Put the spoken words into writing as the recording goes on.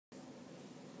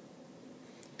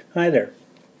Hi there.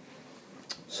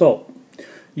 So,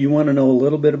 you want to know a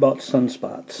little bit about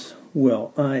sunspots?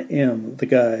 Well, I am the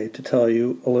guy to tell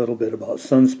you a little bit about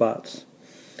sunspots.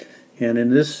 And in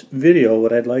this video,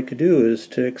 what I'd like to do is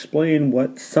to explain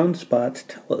what sunspots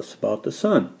tell us about the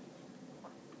sun.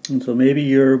 And so maybe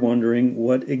you're wondering,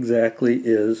 what exactly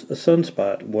is a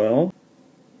sunspot? Well,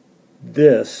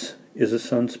 this is a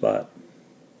sunspot.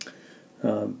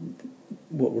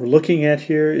 What we're looking at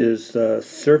here is the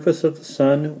surface of the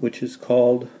sun, which is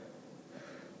called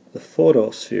the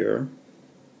photosphere.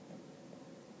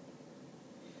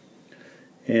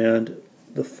 And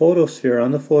the photosphere,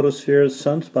 on the photosphere,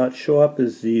 sunspots show up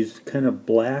as these kind of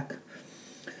black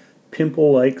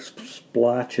pimple-like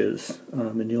splotches.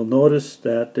 And you'll notice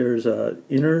that there's an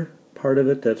inner part of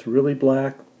it that's really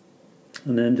black,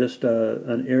 and then just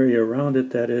an area around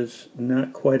it that is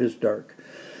not quite as dark.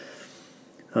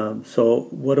 So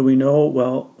what do we know?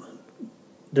 Well,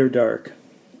 they're dark.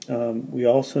 We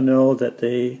also know that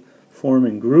they form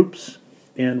in groups,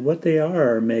 and what they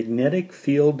are magnetic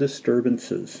field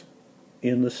disturbances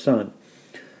in the sun.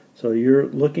 So you're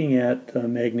looking at a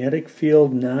magnetic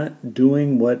field not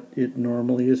doing what it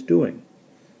normally is doing,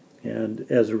 and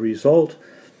as a result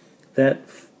that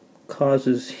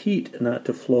causes heat not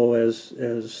to flow as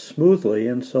smoothly,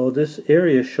 and so this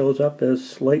area shows up as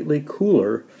slightly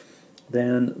cooler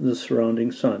than the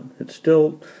surrounding sun. It's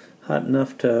still hot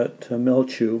enough to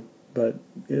melt you, but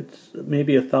it's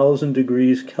maybe 1,000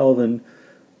 degrees Kelvin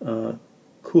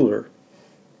cooler.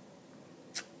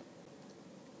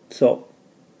 So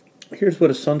here's what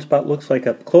a sunspot looks like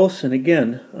up close, and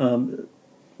again,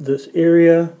 this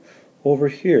area over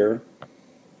here,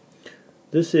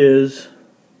 this is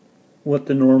what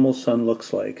the normal sun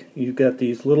looks like. You've got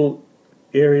these little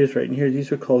areas right in here.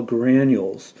 These are called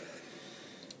granules.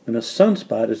 And a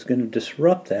sunspot is going to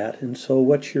disrupt that, and so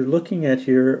what you're looking at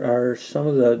here are some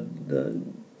of the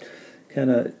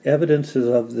kind of evidences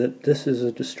of that this is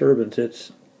a disturbance.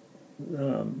 It's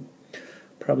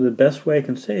probably the best way I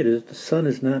can say it is the sun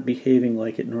is not behaving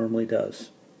like it normally does.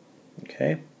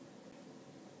 Okay?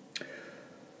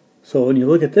 So when you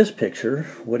look at this picture,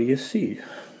 what do you see?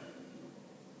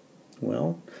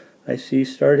 Well, I see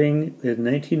starting in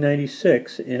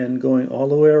 1996 and going all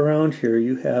the way around here,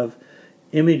 you have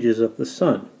images of the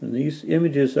sun, and these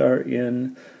images are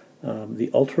in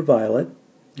the ultraviolet,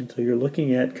 and so you're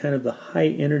looking at kind of the high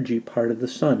energy part of the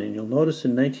sun. And you'll notice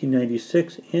in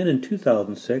 1996 and in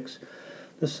 2006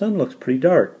 the sun looks pretty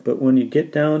dark, but when you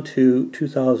get down to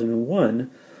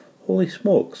 2001, holy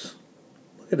smokes,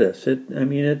 look at this. It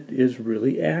is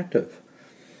really active.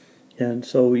 And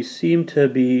so we seem to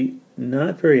be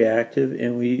not very active,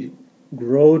 and we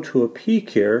grow to a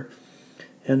peak here,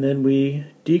 and then we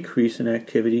decrease in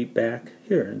activity back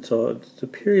here. And so it's a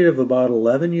period of about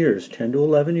 11 years, 10 to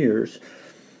 11 years,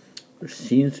 there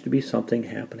seems to be something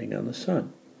happening on the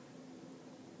sun.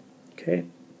 Okay?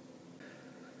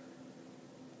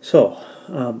 So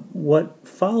what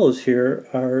follows here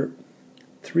are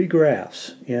three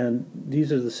graphs, and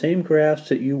these are the same graphs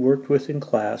that you worked with in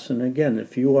class. And again,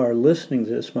 if you are listening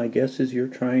to this, my guess is you're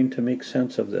trying to make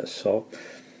sense of this. So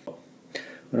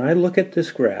when I look at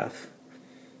this graph,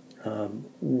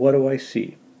 what do I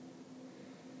see?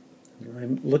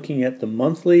 I'm looking at the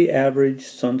monthly average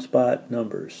sunspot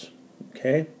numbers,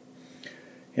 okay?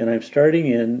 And I'm starting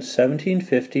in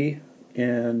 1750,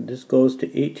 and this goes to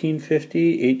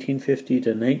 1850, 1850 to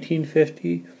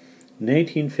 1950,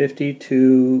 1950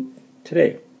 to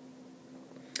today.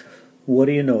 What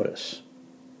do you notice?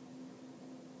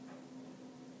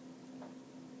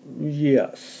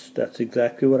 Yes, that's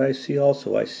exactly what I see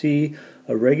also. I see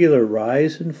a regular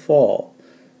rise and fall.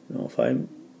 If I'm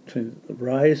to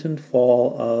rise and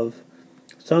fall of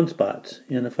sunspots,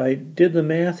 and if I did the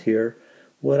math here,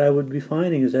 what I would be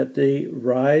finding is that they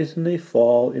rise and they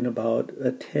fall in about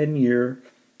a 10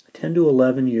 to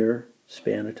 11 year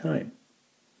span of time.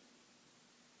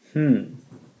 And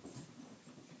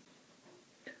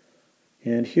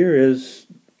here is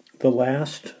the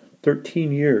last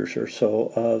 13 years or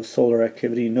so of solar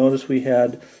activity. Notice we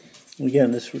had,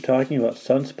 again, we're talking about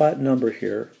sunspot number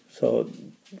here, so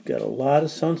we've got a lot of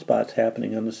sunspots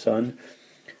happening on the sun,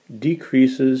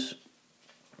 decreases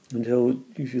until,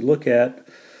 if you look at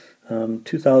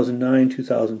 2009,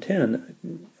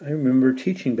 2010, I remember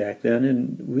teaching back then,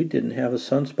 and we didn't have a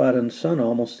sunspot on the sun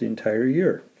almost the entire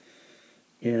year.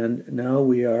 And now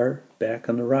we are back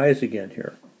on the rise again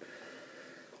here.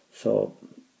 So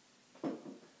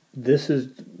this is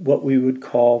what we would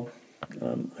call,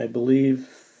 I believe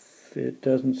it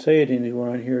doesn't say it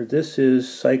anywhere on here, this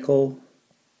is cycle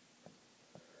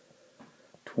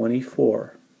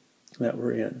 24 that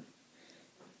we're in.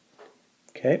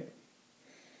 Okay.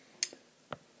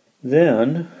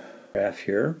 Then, graph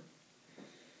here.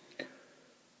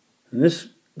 And this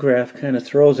graph kind of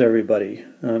throws everybody.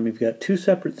 You've got two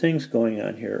separate things going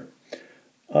on here.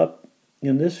 Up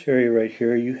in this area right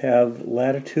here, you have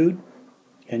latitude,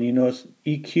 and you notice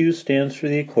EQ stands for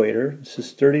the equator. This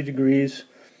is 30 degrees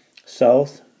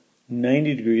south,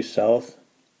 90 degrees south,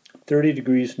 30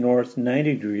 degrees north,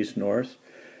 90 degrees north,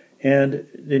 and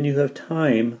then you have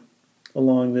time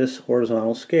along this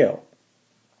horizontal scale.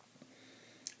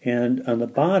 And on the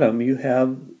bottom you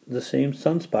have the same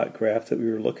sunspot graph that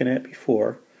we were looking at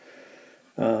before.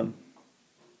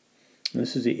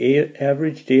 This is the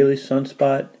average daily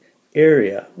sunspot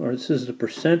area, or this is the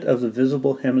percent of the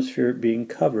visible hemisphere being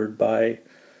covered by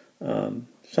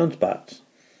sunspots.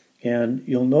 And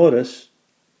you'll notice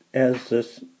as the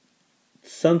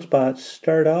sunspots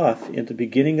start off at the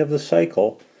beginning of the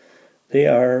cycle, they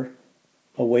are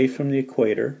away from the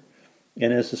equator.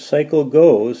 And as the cycle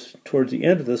goes towards the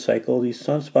end of the cycle, these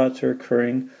sunspots are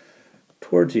occurring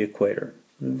towards the equator.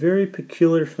 A very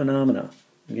peculiar phenomena,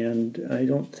 and I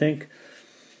don't think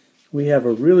we have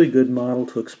a really good model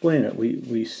to explain it.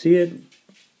 We see it,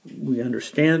 we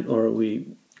understand, or we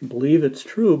believe it's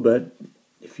true, but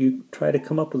if you try to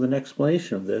come up with an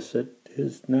explanation of this, it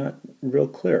is not real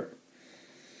clear.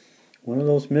 One of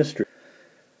those mysteries.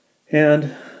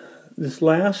 And this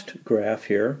last graph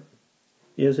here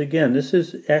is, again, this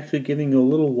is actually giving you a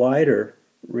little wider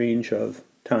range of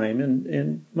time.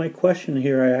 And my question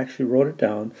here, I actually wrote it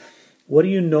down. What do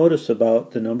you notice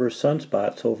about the number of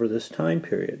sunspots over this time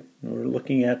period? We're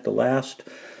looking at the last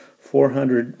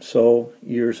 400 so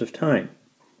years of time.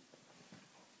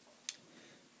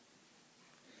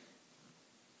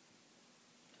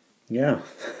 Yeah,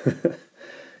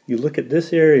 you look at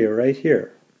this area right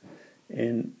here,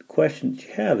 and the question that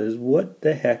you have is, what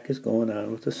the heck is going on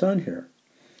with the sun here?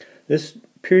 This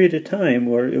period of time,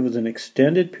 where it was an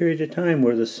extended period of time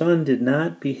where the sun did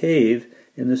not behave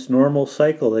in this normal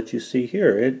cycle that you see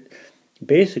here, it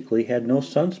basically had no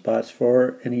sunspots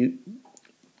for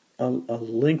a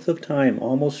length of time,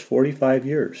 almost 45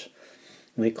 years.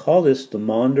 And they call this the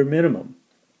Maunder minimum.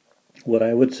 What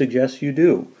I would suggest you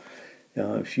do,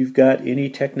 if you've got any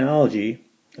technology,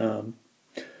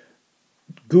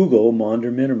 Google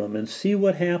Maunder minimum and see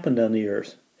what happened on the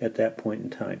Earth at that point in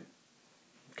time.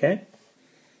 Okay?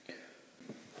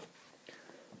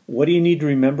 What do you need to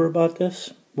remember about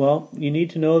this? Well, you need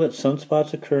to know that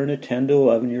sunspots occur in a 10 to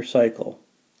 11 year cycle,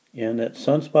 and that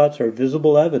sunspots are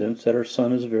visible evidence that our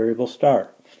sun is a variable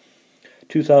star.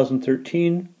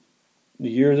 2013, the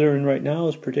year they're in right now,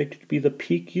 is predicted to be the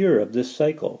peak year of this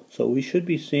cycle. So we should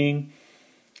be seeing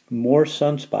more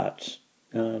sunspots.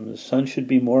 The sun should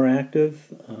be more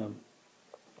active.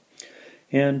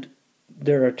 And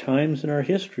there are times in our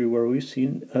history where we've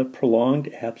seen a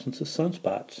prolonged absence of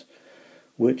sunspots,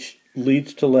 which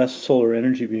leads to less solar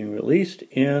energy being released,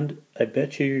 and I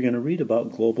bet you're going to read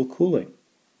about global cooling.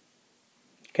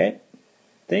 Okay?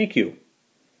 Thank you.